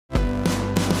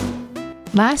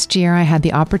Last year, I had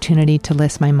the opportunity to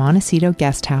list my Montecito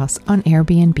guest house on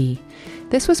Airbnb.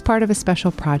 This was part of a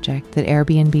special project that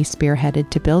Airbnb spearheaded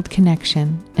to build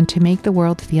connection and to make the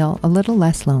world feel a little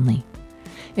less lonely.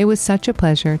 It was such a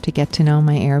pleasure to get to know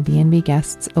my Airbnb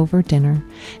guests over dinner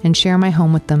and share my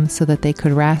home with them so that they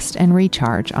could rest and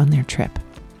recharge on their trip.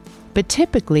 But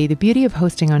typically, the beauty of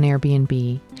hosting on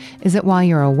Airbnb is that while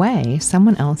you're away,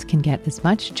 someone else can get as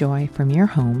much joy from your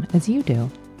home as you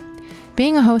do.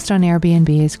 Being a host on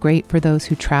Airbnb is great for those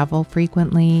who travel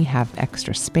frequently, have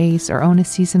extra space, or own a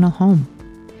seasonal home.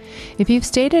 If you've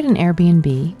stayed at an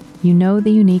Airbnb, you know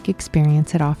the unique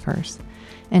experience it offers.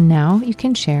 And now you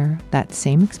can share that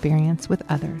same experience with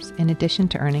others in addition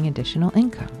to earning additional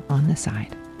income on the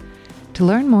side. To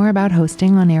learn more about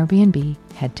hosting on Airbnb,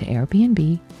 head to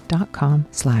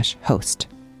airbnb.com/host.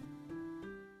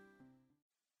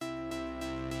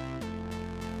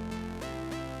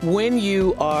 When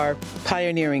you are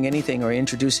pioneering anything or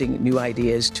introducing new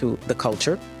ideas to the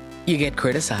culture, you get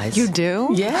criticized. You do?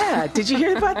 Yeah. Did you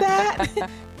hear about that?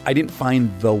 I didn't find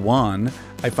the one.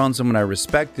 I found someone I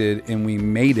respected, and we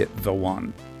made it the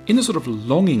one. In a sort of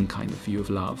longing kind of view of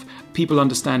love, people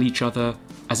understand each other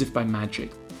as if by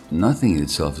magic. Nothing in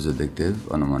itself is addictive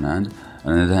on the one hand.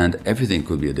 On the other hand, everything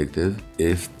could be addictive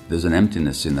if there's an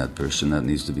emptiness in that person that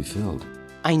needs to be filled.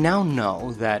 I now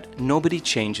know that nobody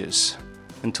changes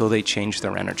until they change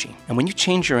their energy. And when you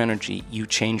change your energy, you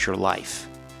change your life.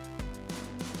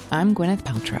 I'm Gwyneth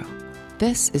Paltrow.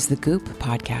 This is the Goop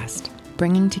Podcast,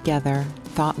 bringing together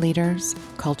thought leaders,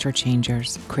 culture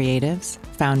changers, creatives,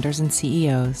 founders and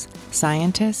CEOs,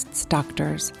 scientists,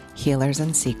 doctors, healers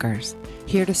and seekers,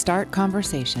 here to start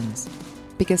conversations,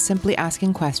 because simply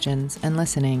asking questions and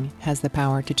listening has the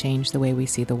power to change the way we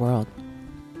see the world.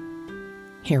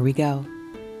 Here we go.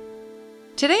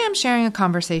 Today I'm sharing a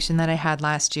conversation that I had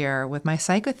last year with my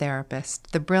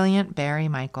psychotherapist, the brilliant Barry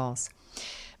Michels.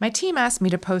 My team asked me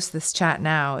to post this chat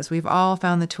now, as we've all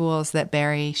found the tools that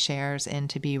Barry shares in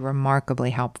to be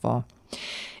remarkably helpful.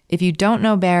 If you don't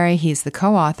know Barry, he's the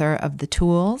co-author of The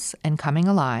Tools and Coming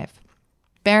Alive.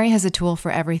 Barry has a tool for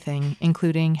everything,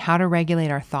 including how to regulate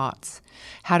our thoughts,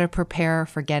 how to prepare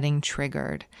for getting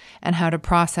triggered, and how to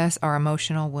process our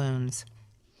emotional wounds.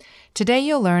 Today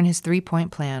you'll learn his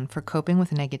 3-point plan for coping with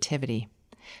negativity.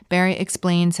 Barry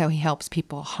explains how he helps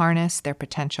people harness their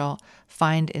potential,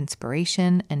 find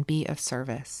inspiration, and be of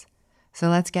service. So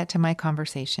let's get to my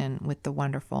conversation with the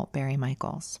wonderful Barry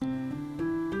Michels.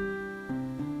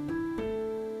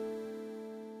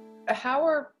 How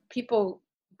are people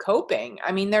coping?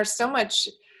 I mean, there's so much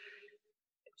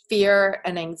fear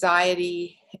and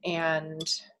anxiety, and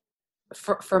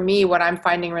for me, what I'm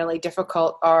finding really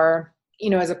difficult are,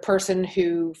 as a person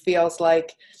who feels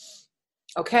like,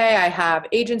 okay, I have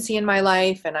agency in my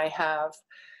life and I have,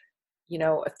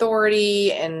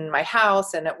 authority in my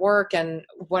house and at work. And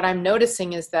what I'm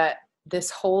noticing is that this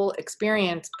whole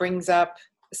experience brings up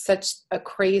such a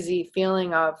crazy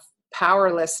feeling of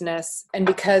powerlessness. And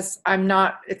because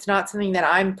it's not something that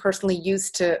I'm personally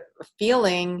used to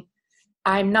feeling,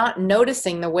 I'm not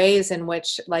noticing the ways in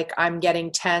which I'm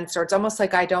getting tense, or it's almost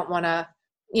like I don't want to,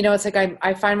 it's like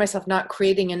I find myself not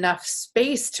creating enough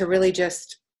space to really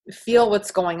just feel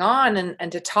what's going on and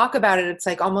to talk about it. It's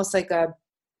almost like a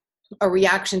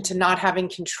reaction to not having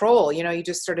control. You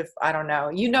just sort of, I don't know,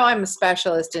 I'm a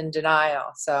specialist in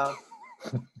denial. So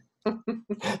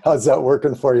how's that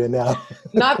working for you now?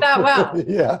 Not that well.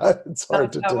 Yeah. It's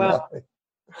hard to deny. Well.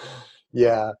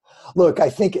 Yeah. Look, I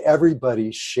think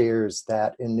everybody shares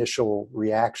that initial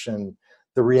reaction.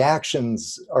 The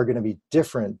reactions are going to be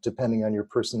different depending on your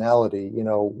personality.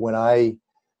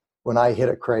 When I hit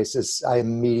a crisis, I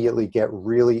immediately get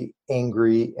really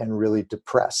angry and really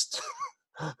depressed.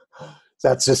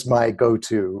 That's just my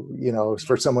go-to.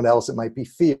 For someone else, it might be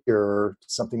fear or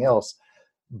something else.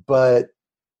 But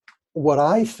what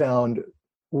I found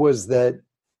was that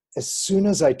as soon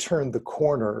as I turned the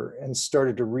corner and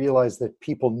started to realize that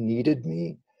people needed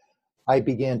me, I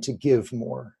began to give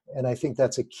more. And I think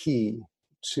that's a key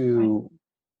to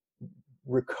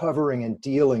recovering and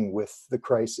dealing with the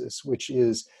crisis, which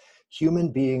is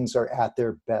human beings are at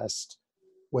their best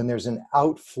when there's an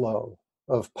outflow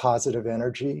of positive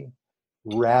energy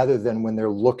rather than when they're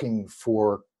looking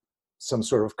for some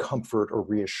sort of comfort or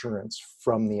reassurance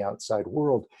from the outside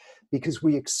world, because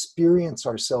we experience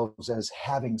ourselves as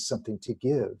having something to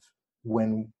give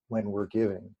when we're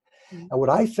giving. Mm-hmm. And what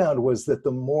I found was that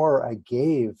the more I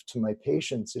gave to my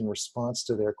patients in response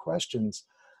to their questions,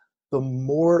 the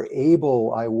more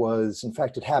able I was, in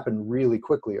fact, it happened really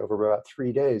quickly over about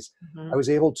 3 days, I was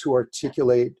able to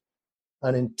articulate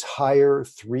an entire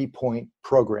 3-point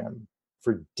program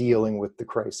for dealing with the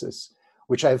crisis,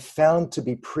 which I've found to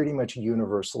be pretty much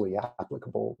universally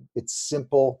applicable. It's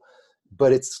simple,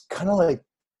 but it's kind of like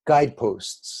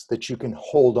guideposts that you can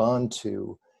hold on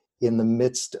to in the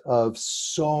midst of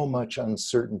so much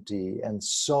uncertainty and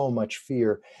so much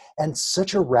fear and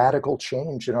such a radical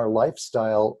change in our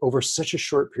lifestyle over such a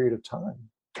short period of time.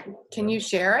 Can you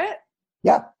share it?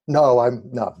 Yeah, no, I'm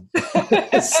not.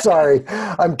 Sorry,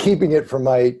 I'm keeping it for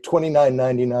my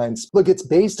 $29.99. Look, it's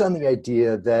based on the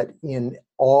idea that in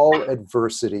all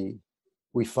adversity,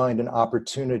 we find an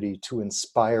opportunity to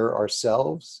inspire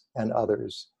ourselves and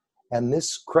others. And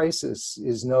this crisis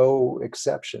is no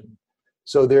exception.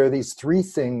 So there are these three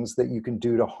things that you can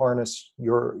do to harness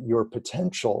your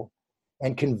potential.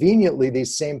 And conveniently,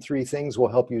 these same three things will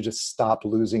help you just stop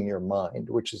losing your mind,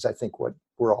 which is, I think, what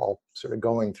we're all sort of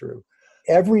going through.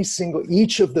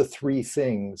 Each of the three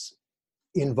things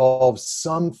involves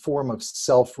some form of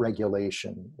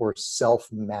self-regulation or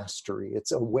self-mastery.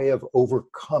 It's a way of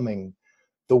overcoming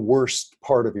the worst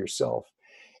part of yourself.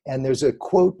 And there's a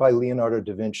quote by Leonardo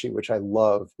da Vinci, which I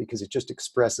love because it just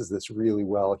expresses this really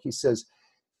well. He says,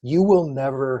 "You will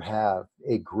never have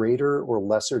a greater or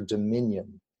lesser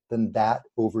dominion than that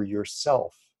over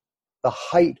yourself. The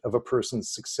height of a person's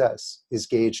success is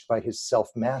gauged by his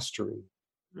self-mastery,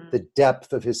 the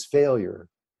depth of his failure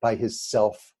by his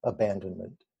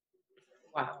self-abandonment."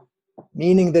 Wow.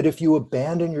 Meaning that if you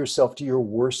abandon yourself to your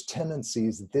worst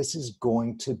tendencies, this is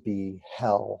going to be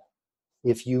hell.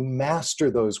 If you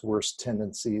master those worst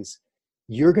tendencies,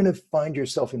 you're going to find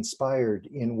yourself inspired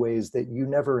in ways that you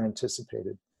never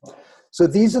anticipated. So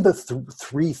these are the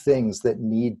three things that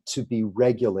need to be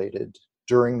regulated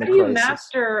during the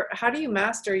crisis. How do you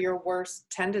master your worst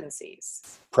tendencies?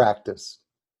 Practice.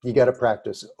 You got to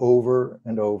practice over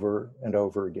and over and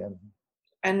over again.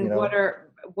 And what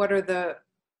are the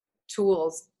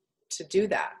tools to do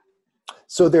that?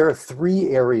 So there are three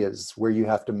areas where you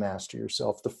have to master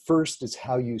yourself. The first is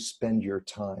how you spend your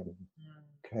time.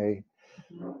 Okay.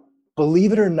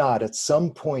 Believe it or not, at some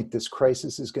point, this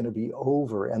crisis is going to be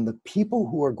over. And the people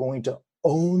who are going to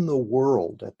own the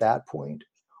world at that point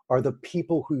are the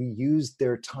people who used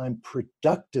their time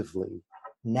productively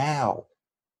now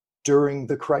during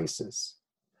the crisis.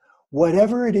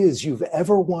 Whatever it is you've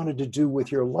ever wanted to do with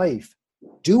your life,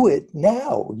 do it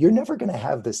now. You're never going to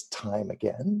have this time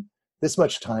again, this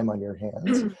much time on your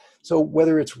hands. So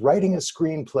whether it's writing a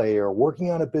screenplay or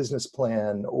working on a business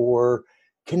plan or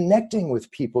connecting with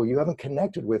people you haven't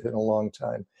connected with in a long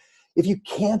time, if you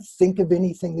can't think of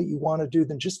anything that you want to do,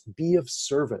 then just be of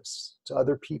service to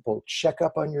other people. Check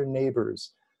up on your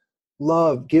neighbors.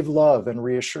 Give love and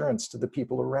reassurance to the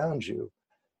people around you.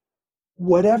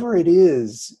 Whatever it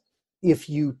is, if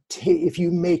you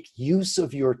make use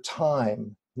of your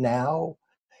time now,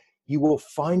 you will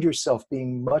find yourself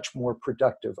being much more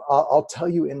productive. I'll tell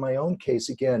you, in my own case,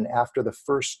 again, after the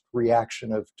first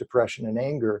reaction of depression and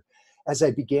anger, as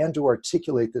I began to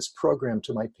articulate this program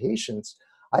to my patients,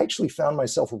 I actually found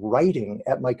myself writing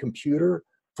at my computer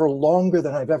for longer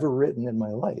than I've ever written in my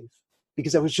life,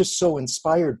 because I was just so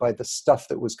inspired by the stuff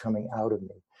that was coming out of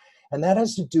me. And that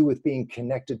has to do with being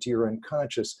connected to your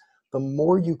unconscious. The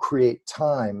more you create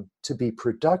time to be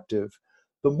productive,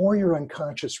 the more your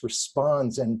unconscious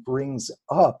responds and brings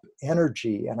up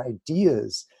energy and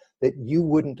ideas that you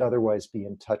wouldn't otherwise be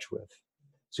in touch with.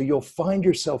 So you'll find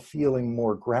yourself feeling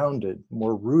more grounded,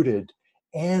 more rooted,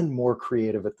 and more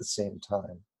creative at the same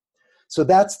time. So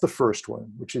that's the first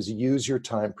one, which is use your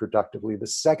time productively. The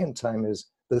second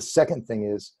thing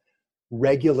is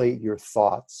regulate your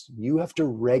thoughts. You have to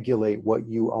regulate what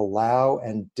you allow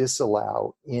and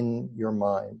disallow in your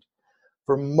mind.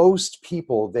 For most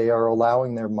people, they are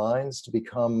allowing their minds to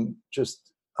become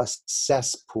just a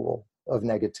cesspool of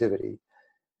negativity.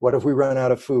 What if we run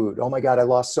out of food? Oh my God, I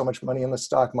lost so much money in the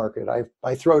stock market.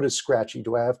 My throat is scratchy.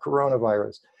 Do I have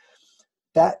coronavirus?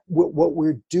 What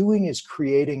we're doing is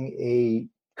creating a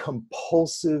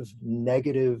compulsive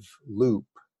negative loop.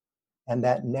 And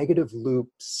that negative loop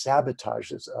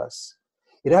sabotages us.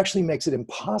 It actually makes it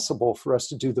impossible for us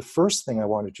to do the first thing I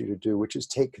wanted you to do, which is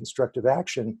take constructive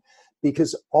action,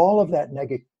 because all of that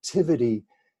negativity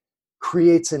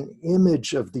creates an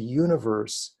image of the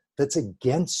universe that's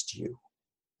against you,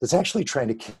 that's actually trying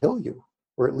to kill you,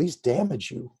 or at least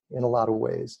damage you in a lot of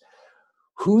ways.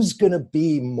 Who's going to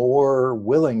be more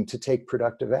willing to take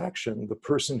productive action? The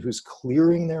person who's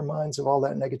clearing their minds of all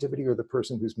that negativity, or the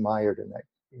person who's mired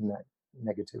in that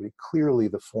negativity? Clearly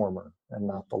the former and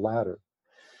not the latter.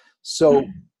 So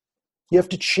you have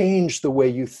to change the way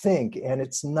you think, and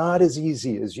it's not as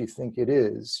easy as you think it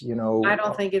is. I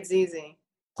don't think it's easy.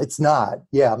 It's not.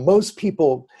 Yeah, most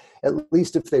people, at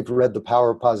least if they've read The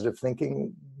Power of Positive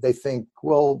Thinking, They think,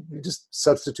 well, you just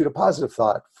substitute a positive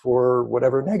thought for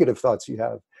whatever negative thoughts you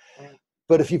have. Right.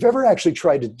 But if you've ever actually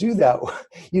tried to do that,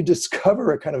 you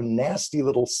discover a kind of nasty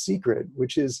little secret,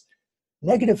 which is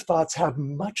negative thoughts have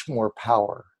much more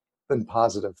power than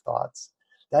positive thoughts.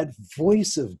 That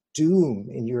voice of doom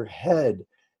in your head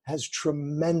has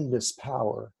tremendous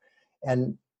power.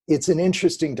 And it's an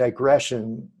interesting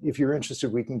digression. If you're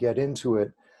interested, we can get into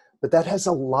it. But that has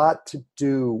a lot to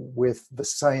do with the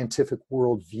scientific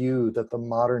worldview that the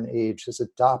modern age has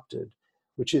adopted,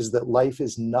 which is that life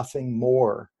is nothing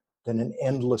more than an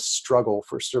endless struggle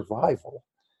for survival.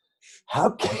 How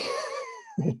can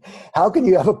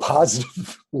you have a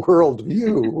positive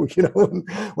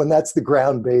worldview, when that's the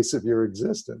ground base of your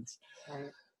existence? Right.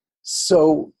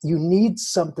 So you need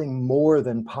something more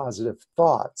than positive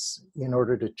thoughts in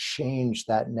order to change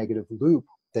that negative loop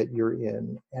that you're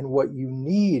in. And what you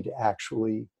need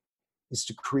actually is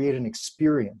to create an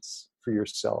experience for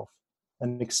yourself,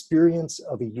 an experience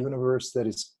of a universe that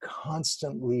is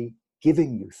constantly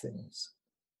giving you things,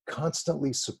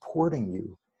 constantly supporting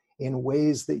you in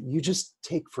ways that you just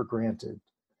take for granted.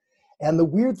 And the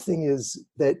weird thing is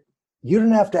that you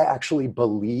don't have to actually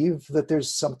believe that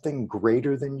there's something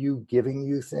greater than you giving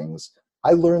you things.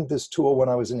 I learned this tool when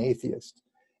I was an atheist,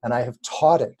 and I have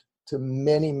taught it to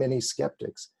many, many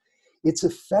skeptics. It's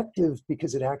effective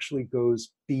because it actually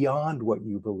goes beyond what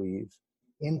you believe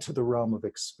into the realm of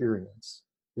experience.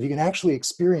 If you can actually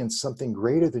experience something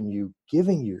greater than you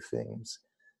giving you things,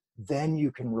 then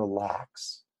you can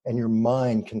relax and your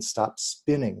mind can stop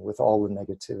spinning with all the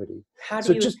negativity. How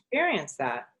do you experience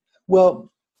that?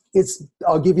 Well,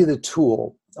 I'll give you the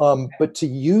tool, but to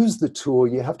use the tool,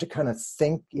 you have to kind of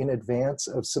think in advance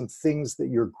of some things that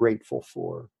you're grateful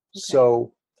for. Okay.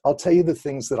 So I'll tell you the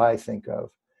things that I think of.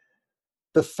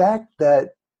 The fact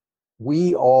that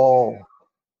we all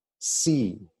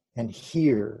see and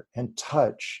hear and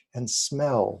touch and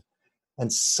smell,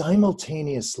 and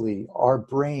simultaneously our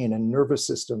brain and nervous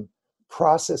system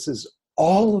processes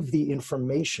all of the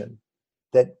information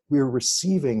that we're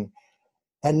receiving,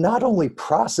 and not only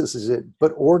processes it,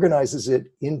 but organizes it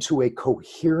into a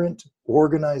coherent,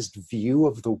 organized view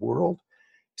of the world.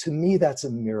 To me, that's a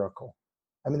miracle.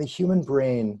 I mean, the human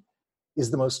brain is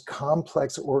the most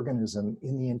complex organism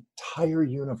in the entire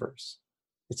universe.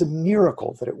 It's a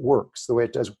miracle that it works the way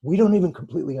it does. We don't even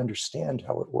completely understand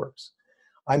how it works.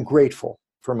 I'm grateful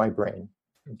for my brain,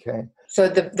 okay? So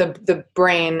the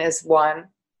brain is one?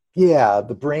 Yeah,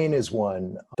 the brain is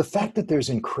one. The fact that there's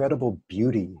incredible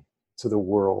beauty to the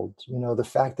world, the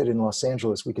fact that in Los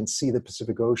Angeles we can see the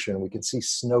Pacific Ocean, we can see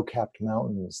snow-capped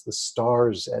mountains, the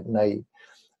stars at night.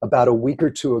 About a week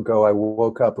or two ago, I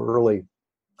woke up early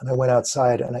and I went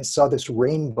outside and I saw this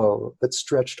rainbow that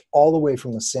stretched all the way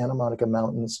from the Santa Monica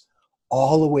Mountains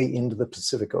all the way into the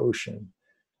Pacific Ocean.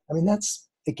 I mean, that's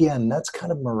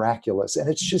kind of miraculous, and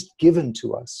it's just given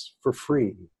to us for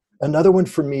free. Another one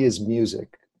for me is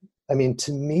music. I mean,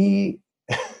 to me,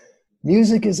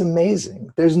 music is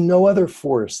amazing. There's no other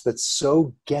force that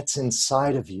so gets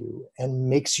inside of you and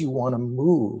makes you want to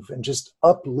move and just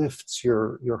uplifts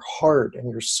your heart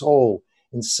and your soul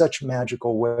in such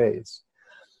magical ways.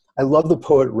 I love the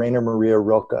poet Rainer Maria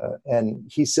Rilke, and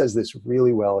he says this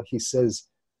really well. He says,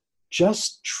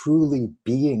 just truly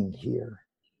being here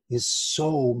is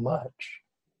so much.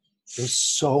 There's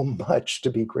so much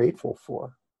to be grateful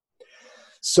for.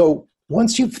 So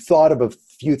once you've thought of a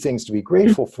few things to be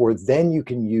grateful for, then you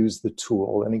can use the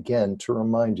tool. And again, to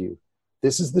remind you,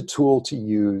 this is the tool to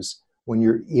use when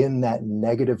you're in that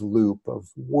negative loop of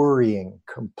worrying,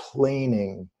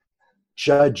 complaining,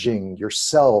 judging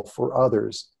yourself or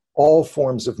others, all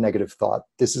forms of negative thought.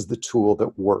 This is the tool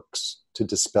that works to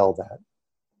dispel that.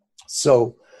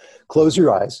 So close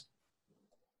your eyes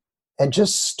and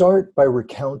just start by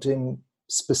recounting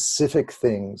specific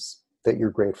things that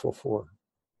you're grateful for.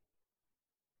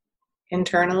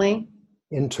 Internally?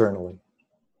 Internally.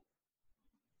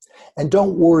 And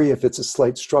don't worry if it's a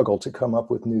slight struggle to come up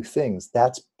with new things.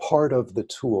 That's part of the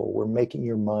tool. We're making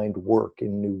your mind work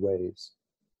in new ways.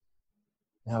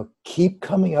 Now, keep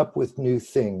coming up with new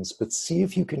things, but see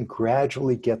if you can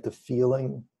gradually get the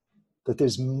feeling that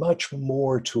there's much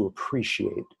more to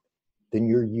appreciate than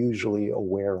you're usually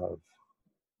aware of.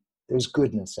 There's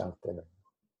goodness out there.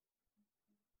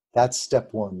 That's step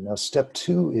one. Now, step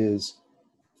two is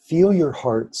feel your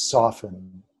heart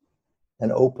soften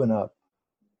and open up,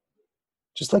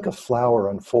 just like a flower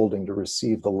unfolding to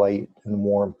receive the light and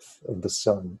warmth of the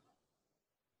sun.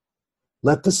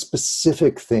 Let the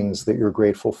specific things that you're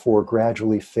grateful for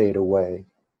gradually fade away.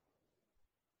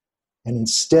 And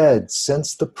instead,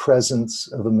 sense the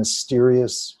presence of a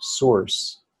mysterious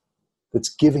source that's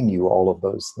giving you all of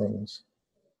those things.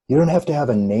 You don't have to have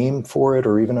a name for it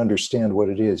or even understand what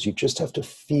it is. You just have to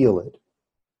feel it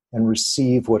and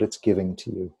receive what it's giving to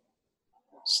you.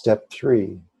 Step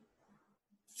 3,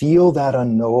 feel that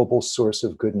unknowable source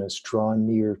of goodness draw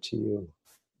near to you.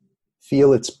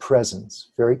 Feel its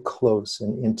presence, very close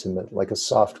and intimate, like a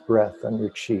soft breath on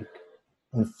your cheek.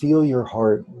 And feel your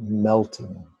heart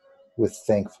melting with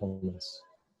thankfulness.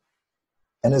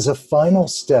 And as a final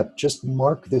step, just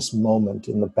mark this moment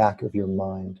in the back of your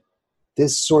mind.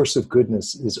 This source of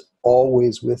goodness is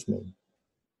always with me.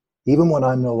 Even when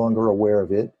I'm no longer aware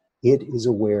of it, it is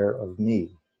aware of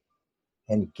me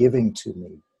and giving to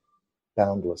me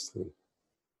boundlessly.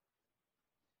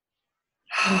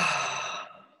 How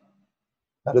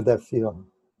did that feel?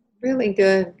 Really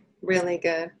good. Really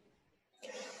good.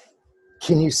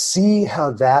 Can you see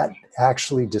how that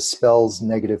actually dispels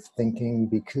negative thinking?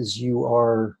 Because you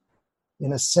are,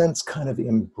 in a sense, kind of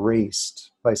embraced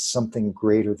by something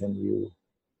greater than you.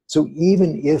 So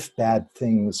even if bad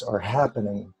things are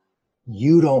happening,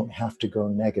 you don't have to go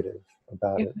negative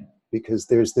about it, because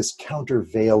there's this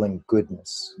countervailing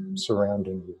goodness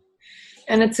surrounding you.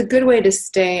 And it's a good way to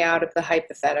stay out of the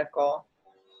hypothetical.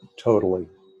 Totally.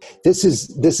 This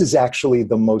is actually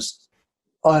the most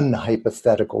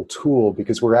unhypothetical tool,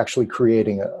 because we're actually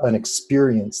creating an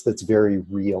experience that's very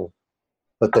real,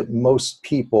 but that most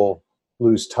people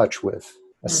lose touch with,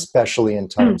 especially in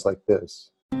times like this.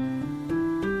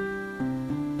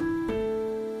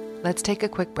 Let's take a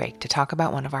quick break to talk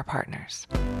about one of our partners.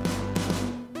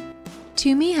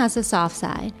 Tumi has a soft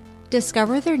side.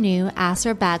 Discover their new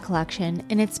Asra bag collection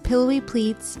in its pillowy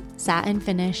pleats, satin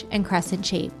finish, and crescent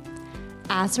shape.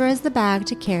 Asra is the bag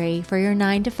to carry for your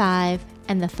 9 to 5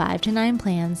 and the 5 to 9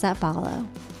 plans that follow.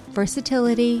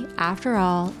 Versatility, after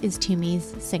all, is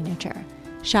Tumi's signature.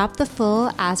 Shop the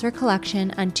full Asra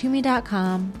collection on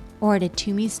Tumi.com or at a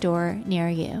Tumi store near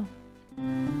you.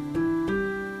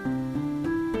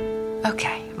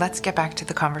 Okay, let's get back to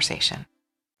the conversation.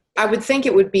 I would think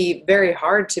it would be very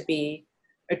hard to be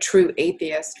a true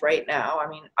atheist right now. I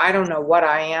mean, I don't know what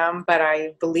I am, but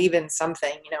I believe in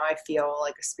something. You know, I feel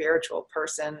like a spiritual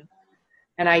person.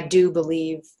 And I do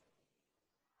believe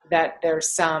that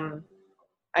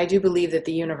I do believe that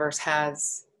the universe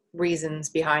has reasons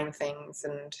behind things.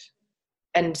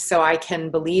 And so I can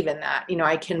believe in that. You know,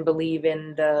 I can believe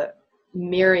in the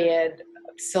myriad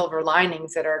of silver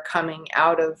linings that are coming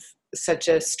out of such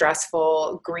a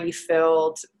stressful,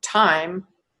 grief-filled time.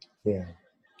 Yeah.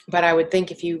 But I would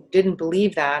think if you didn't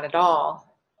believe that at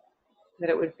all, that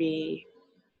it would be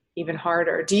even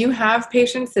harder. Do you have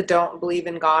patients that don't believe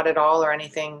in God at all or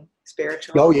anything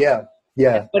spiritual? Oh, yeah.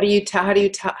 Yeah. What do you how do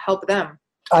you help them?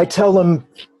 I tell them,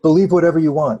 believe whatever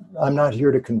you want. I'm not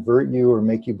here to convert you or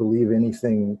make you believe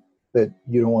anything that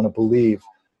you don't want to believe.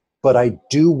 But I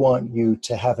do want you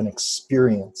to have an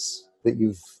experience that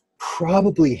you've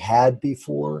probably had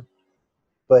before,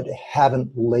 but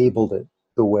haven't labeled it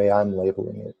the way I'm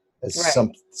labeling it, as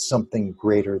something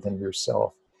greater than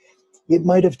yourself. It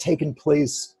might have taken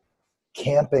place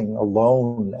camping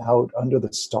alone out under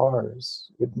the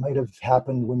stars. It might have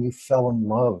happened when you fell in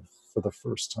love for the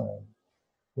first time.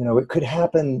 You know, it could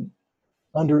happen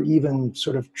under even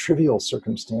sort of trivial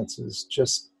circumstances,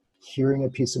 just hearing a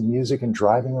piece of music and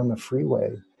driving on the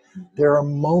freeway. There are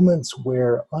moments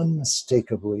where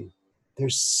unmistakably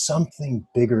there's something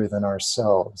bigger than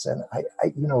ourselves. And I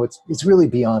you know, it's really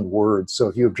beyond words. So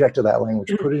if you object to that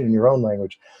language, put it in your own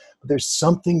language. But there's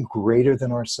something greater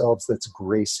than ourselves that's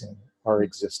gracing our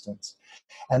existence.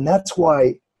 And that's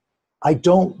why I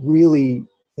don't really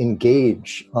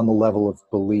engage on the level of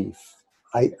belief.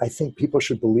 I think people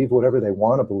should believe whatever they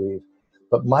want to believe.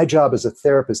 But my job as a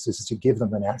therapist is to give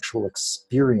them an actual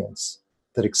experience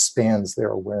that expands their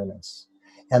awareness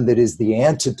and that is the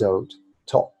antidote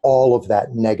to all of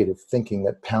that negative thinking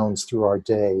that pounds through our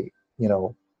day, you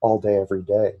know, all day, every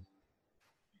day.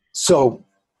 So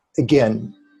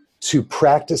again, to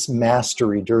practice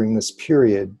mastery during this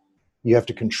period, you have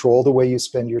to control the way you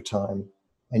spend your time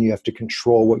and you have to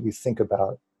control what you think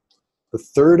about. The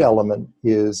third element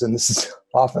is, and this is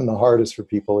often the hardest for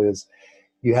people, is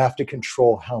you have to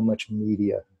control how much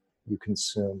media you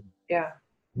consume. Yeah.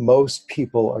 Most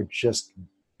people are just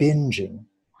binging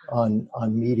on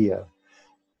media.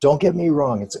 Don't get me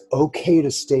wrong, it's okay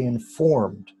to stay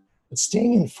informed, but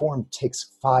staying informed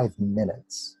takes 5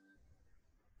 minutes.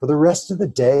 For the rest of the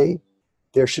day,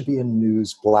 there should be a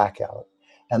news blackout.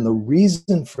 And the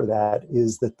reason for that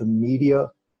is that the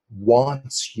media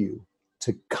wants you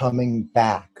to coming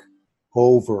back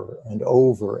over and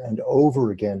over and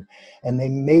over again. And they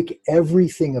make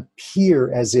everything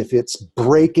appear as if it's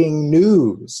breaking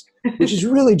news, which is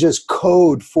really just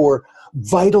code for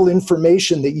vital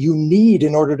information that you need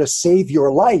in order to save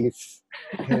your life.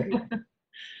 Okay?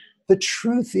 The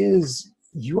truth is,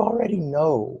 you already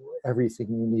know everything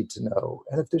you need to know.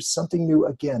 And if there's something new,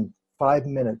 again, 5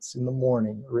 minutes in the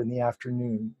morning or in the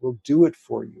afternoon will do it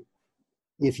for you.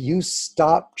 If you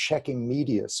stop checking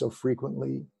media so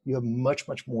frequently, you have much,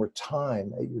 much more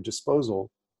time at your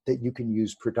disposal that you can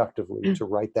use productively to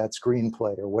write that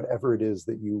screenplay or whatever it is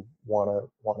that you want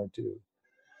to do.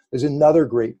 There's another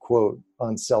great quote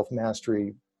on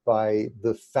self-mastery by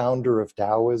the founder of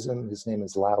Taoism. His name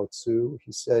is Lao Tzu.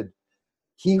 He said,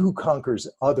 "He who conquers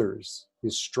others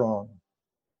is strong,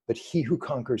 but he who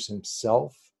conquers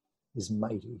himself is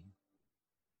mighty."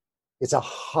 It's a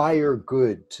higher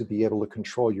good to be able to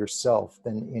control yourself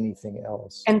than anything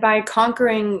else. And by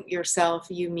conquering yourself,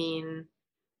 you mean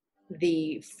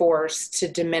the force to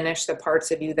diminish the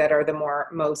parts of you that are the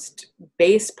most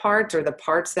base parts, or the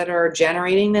parts that are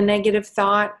generating the negative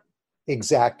thought?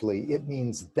 Exactly. It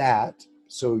means that.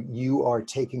 So you are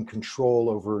taking control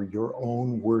over your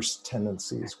own worst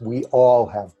tendencies. We all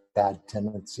have bad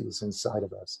tendencies inside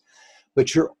of us.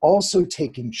 But you're also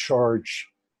taking charge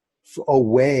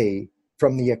away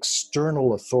from the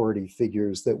external authority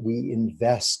figures that we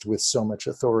invest with so much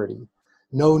authority.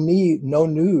 No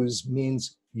news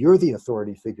means you're the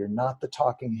authority figure, not the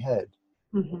talking head.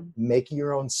 Mm-hmm. Making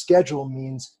your own schedule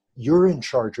means you're in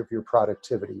charge of your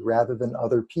productivity rather than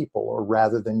other people or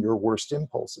rather than your worst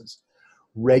impulses.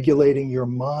 Regulating your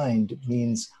mind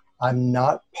means I'm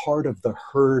not part of the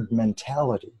herd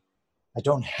mentality. I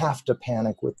don't have to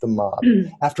panic with the mob.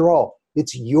 After all,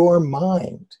 it's your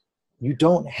mind. You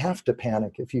don't have to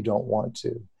panic if you don't want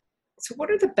to. So what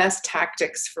are the best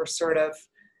tactics for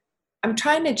I'm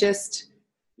trying to just,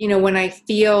 when I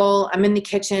feel I'm in the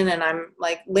kitchen and I'm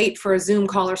like late for a Zoom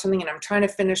call or something and I'm trying to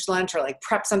finish lunch or like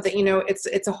prep something,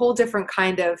 it's a whole different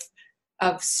kind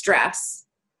of stress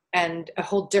and a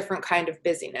whole different kind of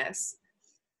busyness.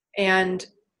 And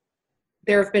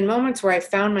there have been moments where I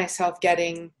found myself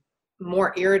getting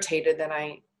more irritated than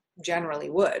I generally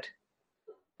would.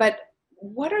 But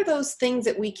what are those things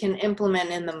that we can implement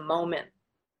in the moment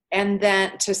and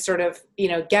then to sort of,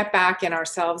 get back in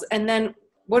ourselves? And then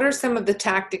what are some of the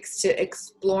tactics to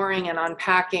exploring and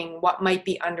unpacking what might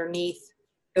be underneath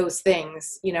those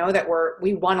things, that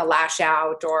we want to lash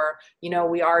out, or,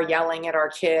 we are yelling at our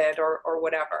kid or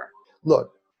whatever?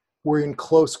 Look, we're in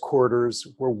close quarters.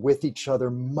 We're with each other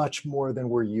much more than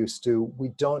we're used to. We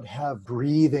don't have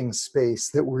breathing space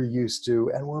that we're used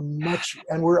to, and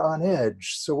we're on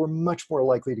edge. So we're much more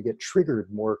likely to get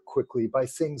triggered more quickly by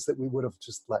things that we would have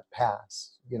just let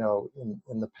pass,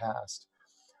 in the past.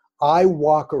 I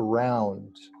walk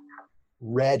around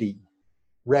ready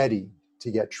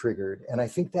to get triggered. And I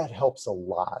think that helps a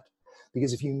lot.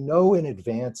 Because if you know in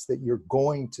advance that you're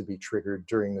going to be triggered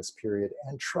during this period,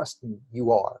 and trust me,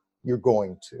 you're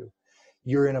going to,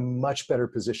 you're in a much better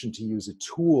position to use a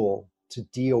tool to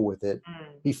deal with it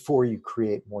before you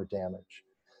create more damage.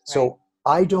 Right. So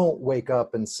I don't wake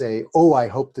up and say, oh, I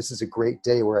hope this is a great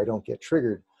day where I don't get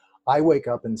triggered. I wake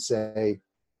up and say,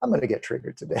 I'm going to get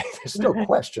triggered today. There's no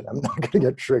question. I'm not going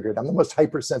to get triggered. I'm the most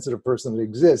hypersensitive person that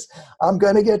exists. I'm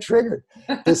going to get triggered.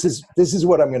 This is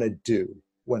what I'm going to do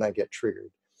when I get triggered.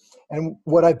 And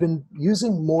what I've been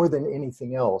using more than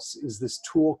anything else is this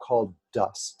tool called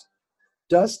Dust.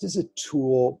 Dust is a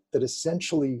tool that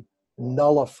essentially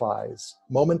nullifies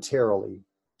momentarily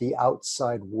the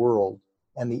outside world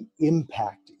and the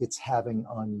impact it's having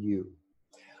on you.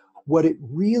 What it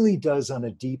really does on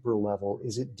a deeper level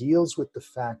is it deals with the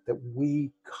fact that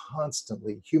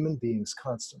human beings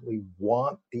constantly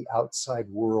want the outside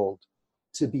world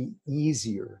to be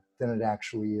easier than it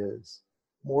actually is,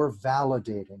 more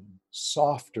validating,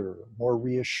 softer, more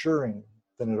reassuring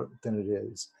than it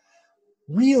is.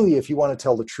 Really, if you want to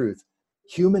tell the truth,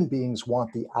 human beings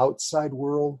want the outside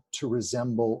world to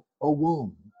resemble a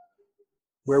womb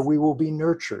where we will be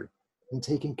nurtured and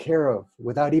taken care of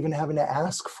without even having to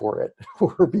ask for it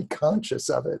or be conscious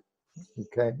of it,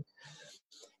 okay?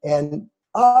 And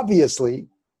obviously,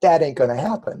 that ain't gonna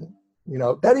happen.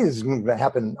 That is gonna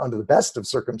happen under the best of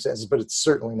circumstances, but it's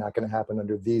certainly not gonna happen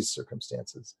under these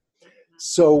circumstances.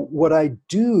 So what I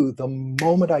do the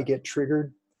moment I get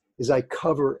triggered is I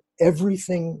cover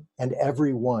everything and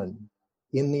everyone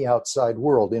in the outside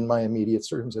world, in my immediate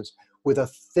circumstances, with a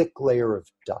thick layer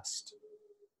of dust,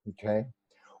 okay?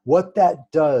 What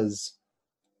that does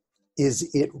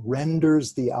is it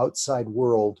renders the outside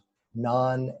world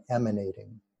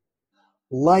non-emanating.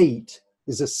 Light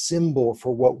is a symbol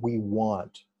for what we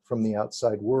want from the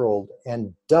outside world.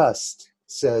 And dust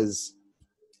says,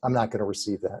 I'm not going to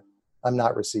receive that. I'm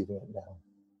not receiving it now.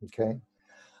 Okay.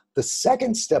 The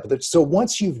second step of it, so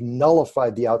once you've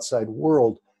nullified the outside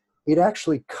world, it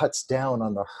actually cuts down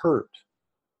on the hurt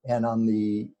and on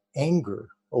the anger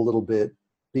a little bit,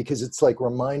 because it's like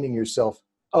reminding yourself,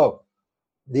 oh,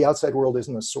 the outside world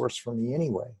isn't a source for me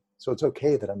anyway. So it's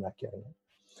okay that I'm not getting it.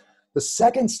 The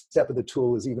second step of the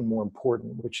tool is even more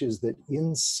important, which is that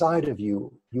inside of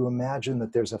you, you imagine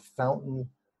that there's a fountain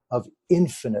of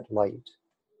infinite light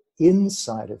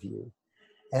inside of you.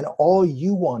 And all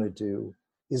you want to do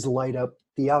is light up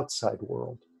the outside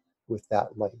world with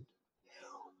that light,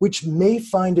 which may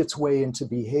find its way into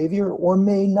behavior or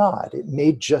may not. It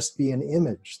may just be an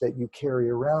image that you carry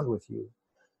around with you.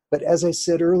 But as I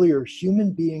said earlier,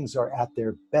 human beings are at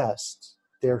their best.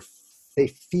 They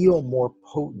feel more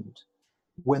potent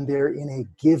when they're in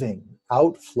a giving,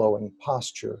 outflowing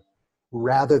posture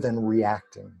rather than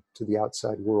reacting to the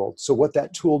outside world. So what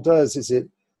that tool does is it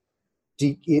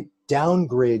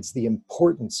downgrades the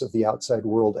importance of the outside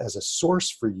world as a source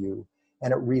for you,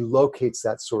 and it relocates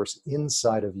that source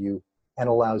inside of you and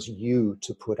allows you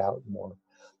to put out more.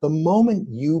 The moment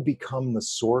you become the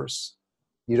source,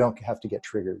 you don't have to get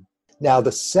triggered. Now,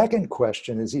 the second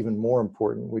question is even more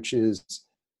important, which is,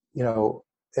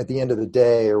 at the end of the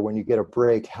day or when you get a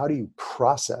break, how do you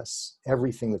process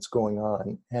everything that's going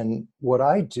on? And what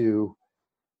I do,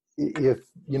 if,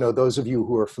 those of you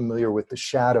who are familiar with the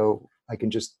shadow, I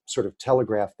can just sort of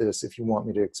telegraph this. If you want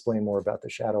me to explain more about the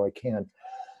shadow, I can.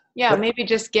 Yeah, maybe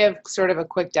just give sort of a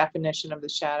quick definition of the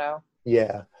shadow.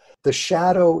 Yeah. The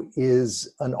shadow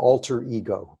is an alter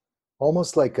ego,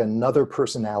 almost like another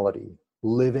personality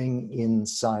living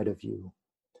inside of you.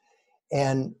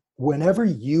 And whenever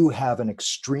you have an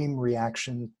extreme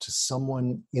reaction to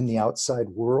someone in the outside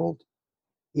world,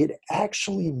 it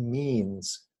actually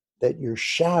means that your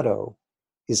shadow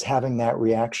is having that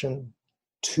reaction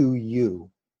to you.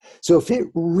 So if it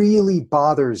really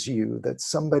bothers you that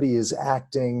somebody is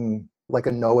acting like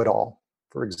a know-it-all,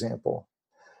 for example,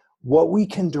 what we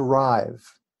can derive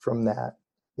from that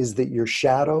is that your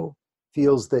shadow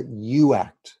feels that you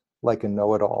act like a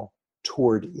know-it-all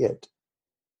toward it,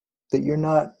 that you're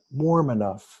not warm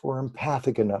enough or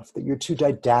empathic enough, that you're too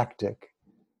didactic,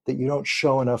 that you don't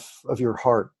show enough of your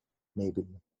heart, maybe.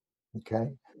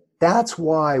 Okay? That's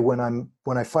why when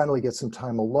I finally get some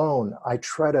time alone, I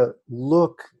try to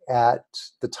look at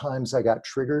the times I got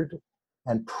triggered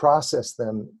and process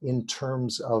them in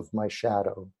terms of my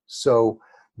shadow. So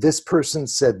this person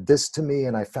said this to me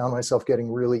and I found myself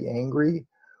getting really angry.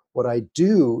 What I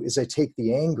do is I take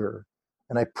the anger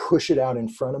and I push it out in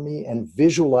front of me and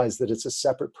visualize that it's a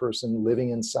separate person living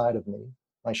inside of me,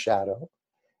 my shadow,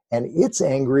 and it's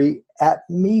angry at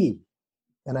me.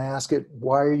 And I ask it,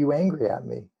 why are you angry at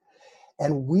me?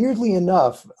 And weirdly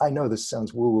enough, I know this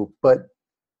sounds woo-woo, but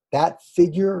that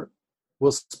figure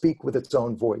will speak with its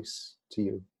own voice to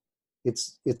you.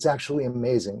 It's actually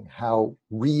amazing how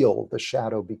real the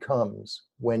shadow becomes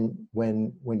when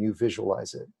you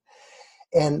visualize it.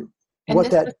 And what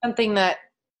this was something that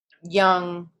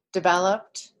Jung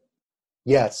developed?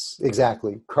 Yes,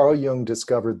 exactly. Carl Jung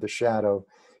discovered the shadow.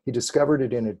 He discovered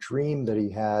it in a dream that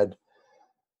he had.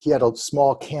 He had a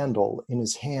small candle in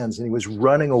his hands and he was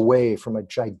running away from a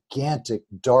gigantic,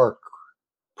 dark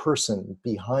person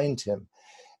behind him.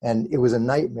 And it was a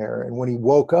nightmare. And when he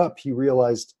woke up, he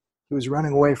realized he was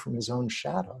running away from his own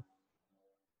shadow.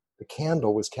 The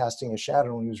candle was casting a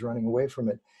shadow and he was running away from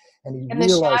it. And he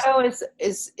realized... the shadow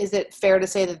is it fair to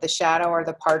say that the shadow are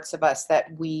the parts of us that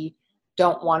we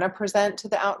don't want to present to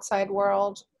the outside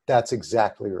world? That's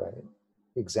exactly right.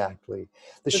 Exactly.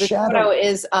 The shadow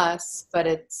is us, but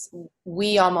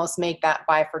we almost make that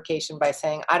bifurcation by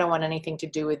saying, I don't want anything to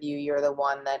do with you. You're the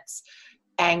one that's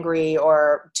angry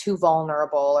or too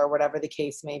vulnerable or whatever the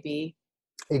case may be.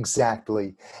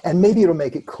 Exactly. And maybe it'll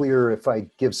make it clearer if I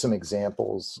give some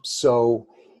examples. So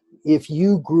if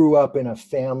you grew up in a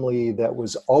family that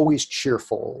was always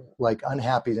cheerful, like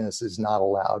unhappiness is not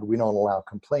allowed, we don't allow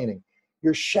complaining,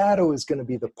 your shadow is going to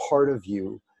be the part of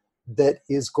you that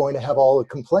is going to have all the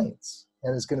complaints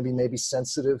and is going to be maybe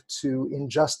sensitive to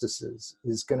injustices,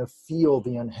 is going to feel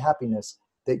the unhappiness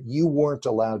that you weren't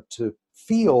allowed to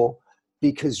feel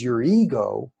because your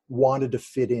ego wanted to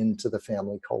fit into the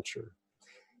family culture.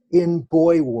 In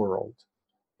boy world,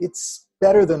 it's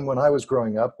better than when I was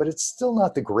growing up, but it's still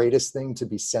not the greatest thing to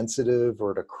be sensitive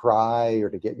or to cry or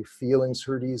to get your feelings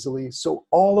hurt easily. So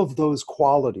all of those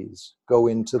qualities go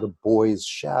into the boy's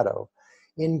shadow.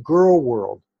 In girl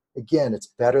world, again, it's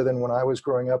better than when I was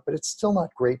growing up, but it's still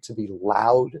not great to be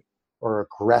loud or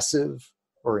aggressive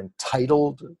or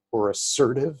entitled or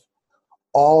assertive,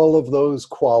 all of those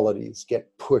qualities get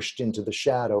pushed into the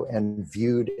shadow and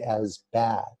viewed as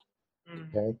bad.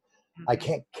 Okay? I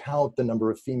can't count the number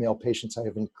of female patients I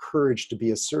have encouraged to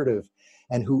be assertive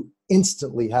and who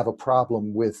instantly have a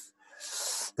problem with,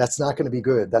 that's not going to be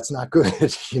good, that's not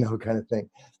good, kind of thing.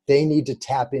 They need to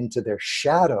tap into their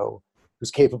shadow,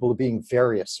 who's capable of being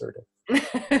very assertive.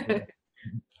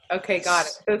 Okay, got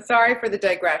it. So sorry for the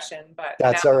digression, but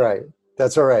that's all right.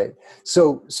 That's all right.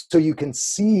 So you can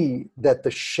see that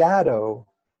the shadow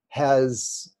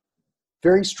has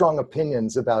very strong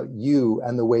opinions about you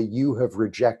and the way you have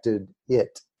rejected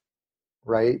it,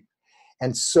 right?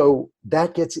 And so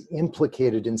that gets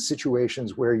implicated in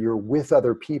situations where you're with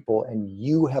other people and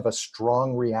you have a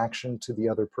strong reaction to the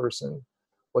other person.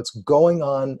 What's going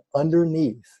on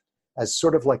underneath, as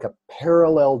sort of like a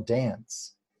parallel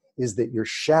dance, is that your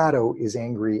shadow is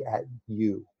angry at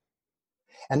you.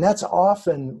 And that's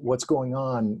often what's going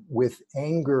on with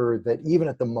anger that even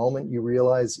at the moment you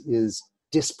realize is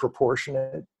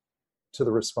disproportionate to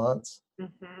the response.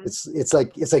 Mm-hmm. It's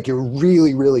like you're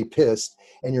really, really pissed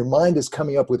and your mind is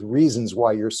coming up with reasons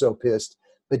why you're so pissed.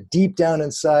 But deep down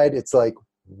inside, it's like,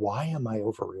 why am I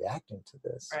overreacting to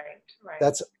this? Right.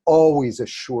 That's always a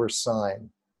sure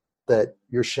sign that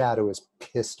your shadow is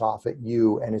pissed off at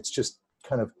you, and it's just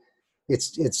kind of,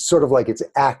 it's sort of like it's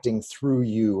acting through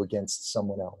you against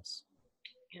someone else.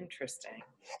 Interesting.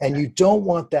 And you don't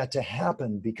want that to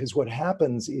happen, because what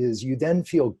happens is you then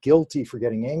feel guilty for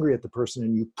getting angry at the person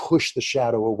and you push the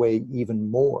shadow away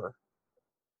even more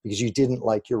because you didn't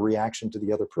like your reaction to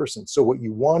the other person. So what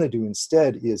you want to do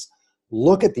instead is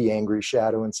look at the angry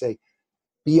shadow and say,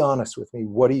 be honest with me.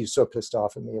 What are you so pissed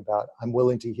off at me about? I'm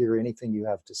willing to hear anything you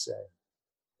have to say.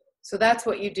 So that's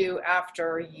what you do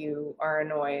after you are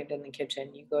annoyed in the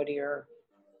kitchen. You go to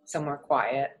somewhere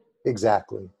quiet.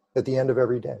 Exactly. At the end of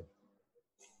every day.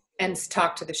 And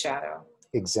talk to the shadow.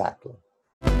 Exactly.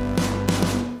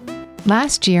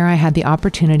 Last year, I had the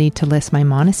opportunity to list my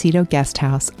Montecito guest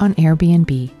house on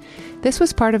Airbnb. This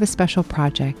was part of a special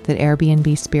project that Airbnb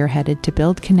spearheaded to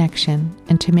build connection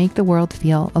and to make the world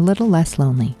feel a little less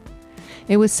lonely.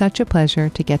 It was such a pleasure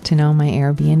to get to know my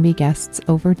Airbnb guests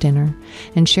over dinner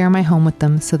and share my home with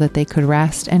them so that they could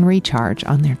rest and recharge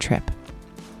on their trip.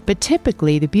 But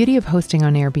typically, the beauty of hosting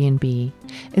on Airbnb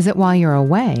is that while you're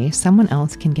away, someone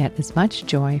else can get as much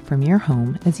joy from your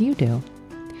home as you do.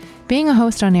 Being a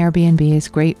host on Airbnb is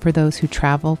great for those who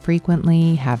travel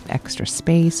frequently, have extra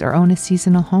space, or own a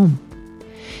seasonal home.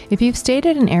 If you've stayed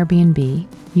at an Airbnb,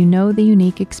 you know the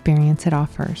unique experience it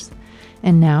offers.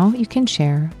 And now you can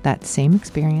share that same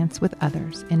experience with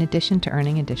others in addition to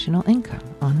earning additional income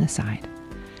on the side.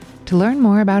 To learn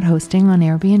more about hosting on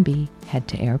Airbnb, head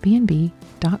to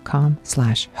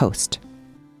airbnb.com/host.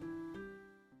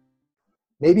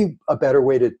 Maybe a better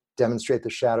way to demonstrate the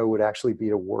shadow would actually be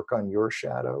to work on your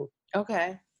shadow.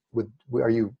 Okay.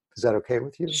 Is that okay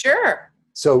with you? Sure.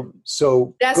 So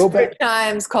desperate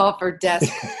times call for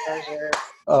desperate measures.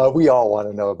 We all want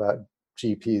to know about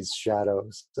GP's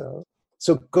shadows.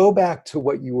 So go back to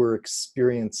what you were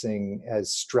experiencing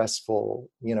as stressful,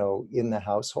 in the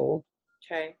household.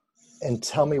 Okay. And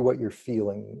tell me what you're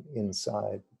feeling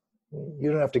inside.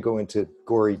 You don't have to go into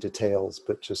gory details,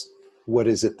 but just what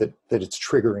is it that it's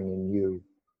triggering in you?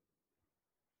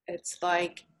 It's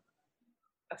like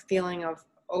a feeling of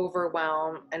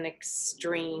overwhelm and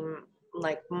extreme,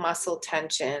 like muscle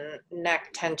tension, neck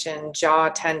tension, jaw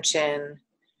tension,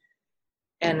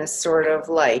 and a sort of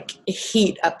like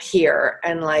heat up here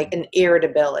and like an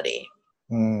irritability.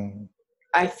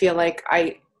 I feel like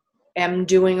I am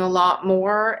doing a lot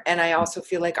more, and I also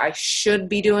feel like I should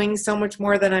be doing so much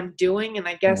more than I'm doing, and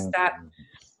I guess that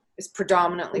is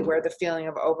predominantly where the feeling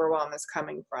of overwhelm is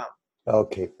coming from.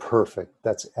 Okay, perfect.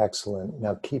 That's excellent.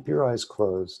 Now keep your eyes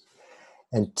closed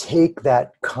and take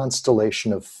that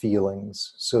constellation of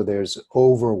feelings. So there's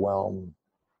overwhelm,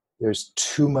 there's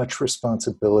too much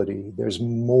responsibility, there's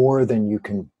more than you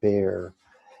can bear,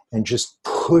 and just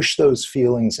push those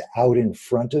feelings out in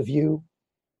front of you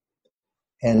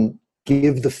and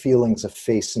give the feelings a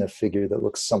face and a figure that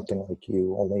looks something like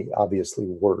you, only obviously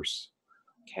worse.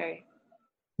 Okay.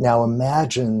 Now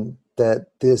imagine that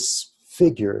this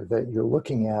figure that you're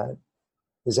looking at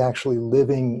is actually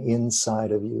living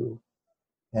inside of you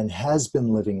and has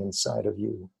been living inside of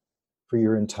you for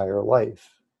your entire life.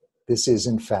 This is,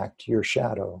 in fact, your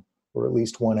shadow, or at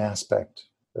least one aspect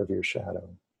of your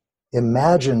shadow.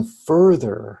 Imagine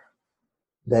further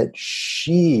that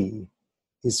she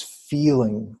is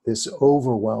feeling this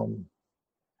overwhelm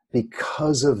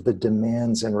because of the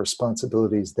demands and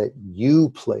responsibilities that you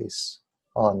place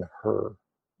on her.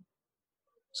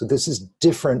 So this is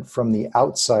different from the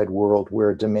outside world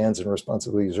where demands and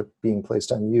responsibilities are being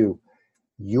placed on you.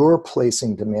 You're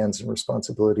placing demands and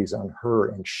responsibilities on her,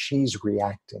 and she's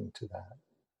reacting to that.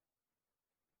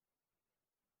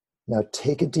 Now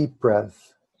take a deep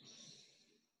breath.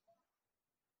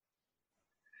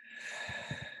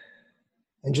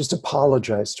 And just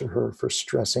apologize to her for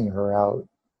stressing her out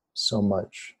so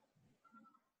much.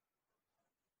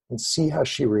 And see how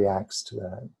she reacts to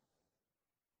that.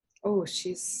 Oh,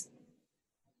 she's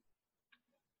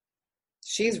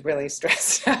really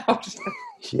stressed out.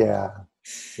 Yeah.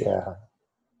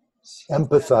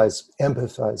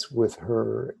 Empathize with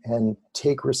her and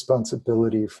take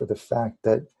responsibility for the fact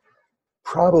that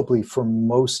probably for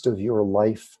most of your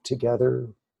life together,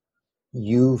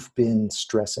 you've been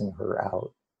stressing her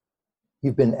out.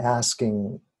 You've been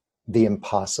asking the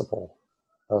impossible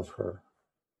of her,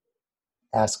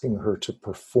 asking her to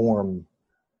perform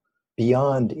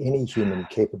beyond any human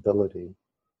capability.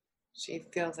 She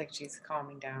feels like she's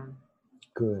calming down.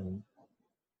 Good.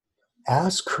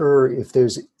 Ask her if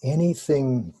there's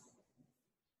anything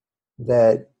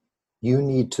that you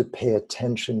need to pay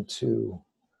attention to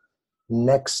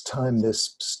next time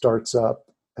this starts up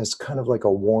as kind of like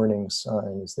a warning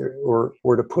sign. Is there, or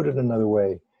to put it another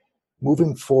way,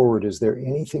 moving forward, is there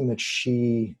anything that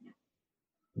she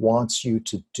wants you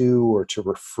to do or to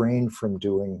refrain from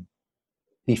doing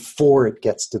before it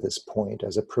gets to this point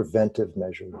as a preventive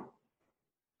measure?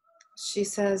 She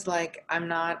says, like, I'm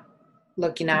not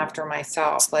looking after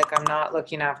myself, like I'm not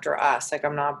looking after us, like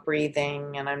I'm not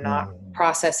breathing and I'm not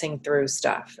processing through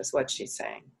stuff, is what she's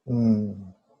saying.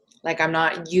 Like I'm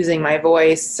not using my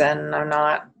voice, and I'm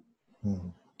not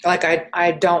like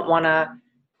I don't want to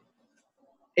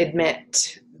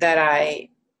admit that I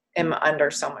am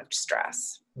under so much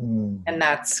stress, and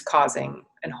that's causing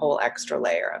a whole extra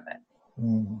layer of it.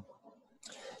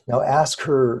 Now ask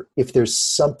her if there's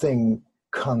something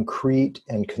concrete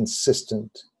and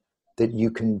consistent that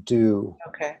you can do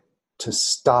to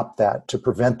stop that, to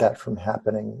prevent that from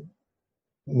happening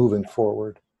moving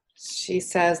forward. She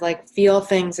says, like, feel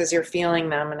things as you're feeling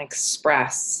them and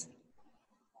express.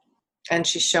 And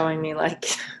she's showing me, like,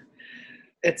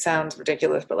 it sounds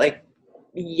ridiculous, but like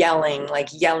yelling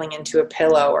into a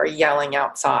pillow or yelling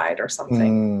outside or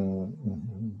something.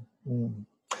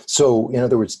 So, in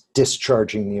other words,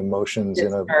 discharging the emotions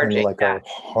in a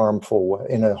harmful way,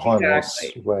 in a harmless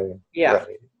way. Yeah.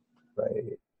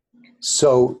 Right.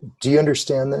 So, do you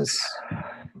understand this?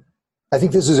 I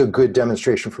think this is a good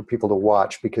demonstration for people to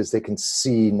watch because they can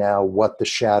see now what the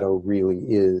shadow really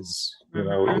is. You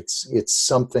know, it's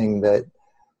something that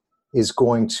is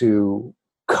going to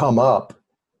come up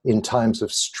in times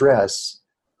of stress,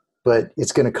 but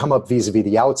it's going to come up vis-a-vis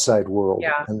the outside world.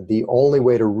 Yeah. And the only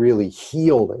way to really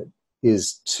heal it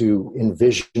is to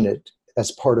envision it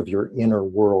as part of your inner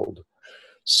world.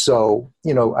 So,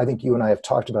 you know, I think you and I have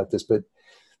talked about this, but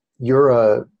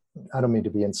I don't mean to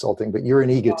be insulting, but you're an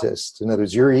egotist. In other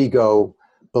words, your ego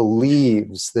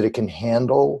believes that it can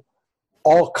handle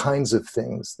all kinds of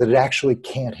things that it actually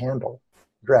can't handle.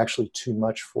 They're actually too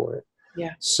much for it.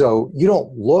 Yeah. So you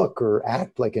don't look or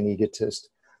act like an egotist,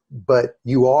 but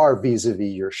you are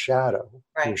vis-a-vis your shadow.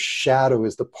 Right. Your shadow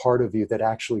is the part of you that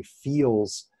actually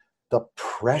feels the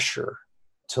pressure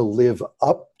to live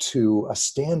up to a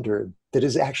standard that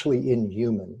is actually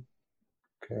inhuman.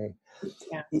 Okay.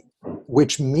 Yeah.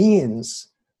 Which means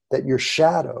that your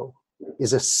shadow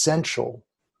is essential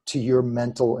to your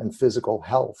mental and physical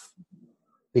health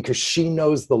because she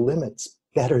knows the limits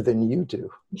better than you do.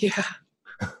 Yeah.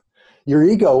 Your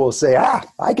ego will say,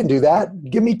 I can do that.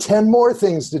 Give me 10 more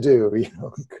things to do, you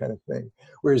know, kind of thing.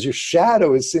 Whereas your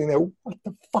shadow is sitting there, what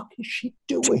the fuck is she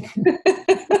doing?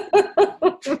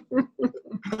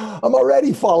 I'm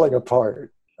already falling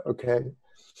apart. Okay.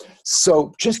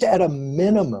 So just at a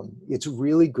minimum, it's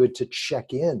really good to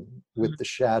check in with the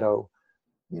shadow,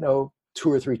 you know,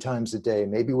 2 or 3 times a day,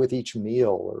 maybe with each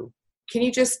meal. Or can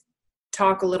you just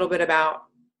talk a little bit about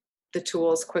the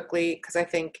tools quickly? Because I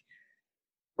think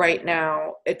right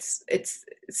now it's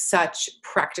such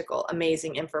practical,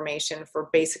 amazing information for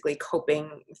basically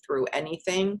coping through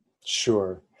anything.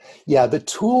 Sure. Yeah, the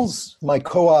tools, my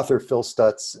co-author Phil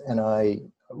Stutz and I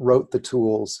wrote the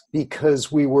tools because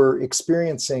we were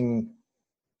experiencing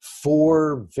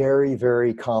 4 very,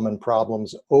 very common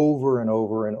problems over and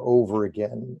over and over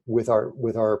again with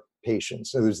our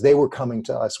patients. So they were coming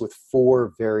to us with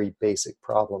 4 very basic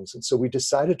problems. And so we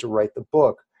decided to write the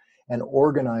book and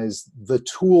organize the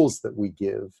tools that we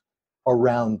give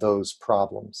around those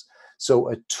problems. So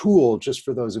a tool, just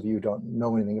for those of you who don't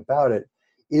know anything about it,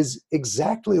 is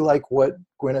exactly like what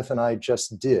Gwyneth and I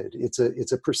just did. It's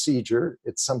a procedure.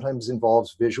 It sometimes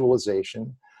involves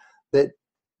visualization that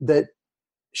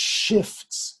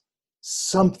shifts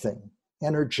something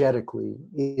energetically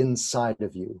inside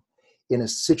of you in a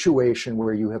situation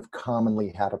where you have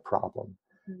commonly had a problem.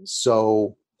 Mm-hmm.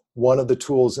 So one of the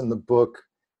tools in the book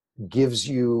gives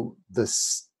you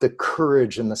the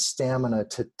courage and the stamina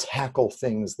to tackle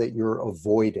things that you're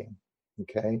avoiding,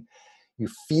 okay? You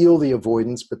feel the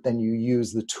avoidance, but then you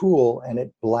use the tool and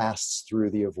it blasts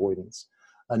through the avoidance.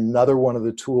 Another one of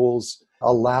the tools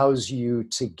allows you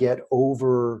to get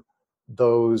over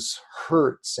those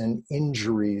hurts and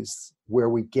injuries where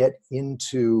we get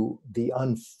into the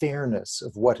unfairness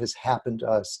of what has happened to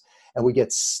us, and we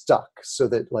get stuck so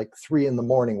that like 3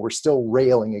 a.m, we're still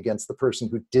railing against the person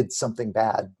who did something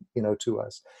bad, to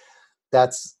us.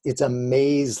 It's a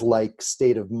maze-like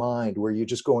state of mind where you're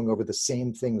just going over the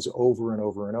same things over and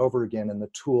over and over again, and the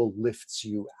tool lifts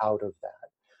you out of that.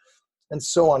 And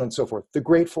so on and so forth. The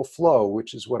Grateful Flow,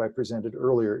 which is what I presented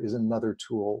earlier, is another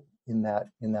tool in that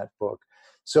book.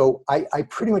 So I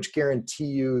pretty much guarantee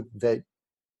you that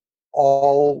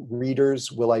all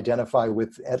readers will identify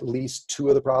with at least 2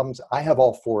 of the problems. I have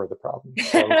all 4 of the problems.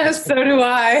 So do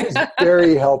I. It's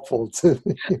very helpful to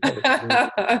me.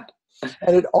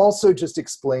 And it also just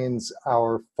explains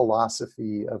our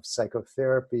philosophy of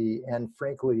psychotherapy and,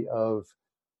 frankly, of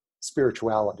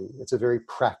spirituality. It's a very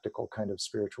practical kind of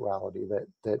spirituality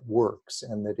that works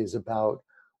and that is about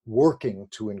working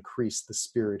to increase the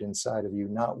spirit inside of you,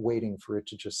 not waiting for it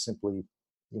to just simply,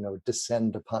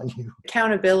 descend upon you.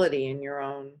 Accountability in your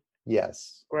own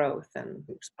yes growth and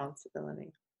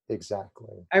responsibility.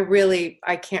 Exactly.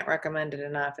 I can't recommend it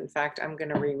enough. In fact, I'm going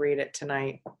to reread it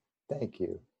tonight. Thank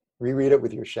you. Reread it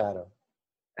with your shadow.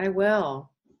 I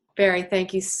will. Barry,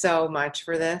 thank you so much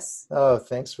for this. Oh,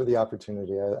 thanks for the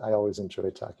opportunity. I always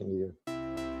enjoy talking to you.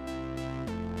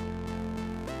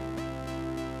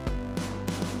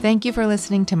 Thank you for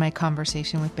listening to my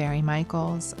conversation with Barry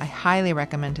Michels. I highly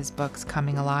recommend his books,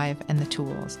 Coming Alive and The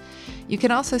Tools. You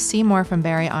can also see more from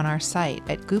Barry on our site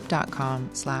at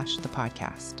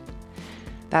goop.com/thepodcast.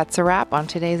 That's a wrap on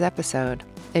today's episode.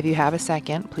 If you have a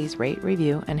second, please rate,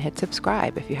 review, and hit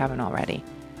subscribe if you haven't already.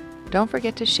 Don't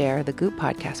forget to share the Goop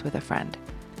podcast with a friend.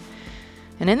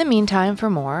 And in the meantime,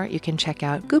 for more, you can check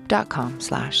out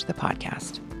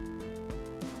goop.com/thepodcast.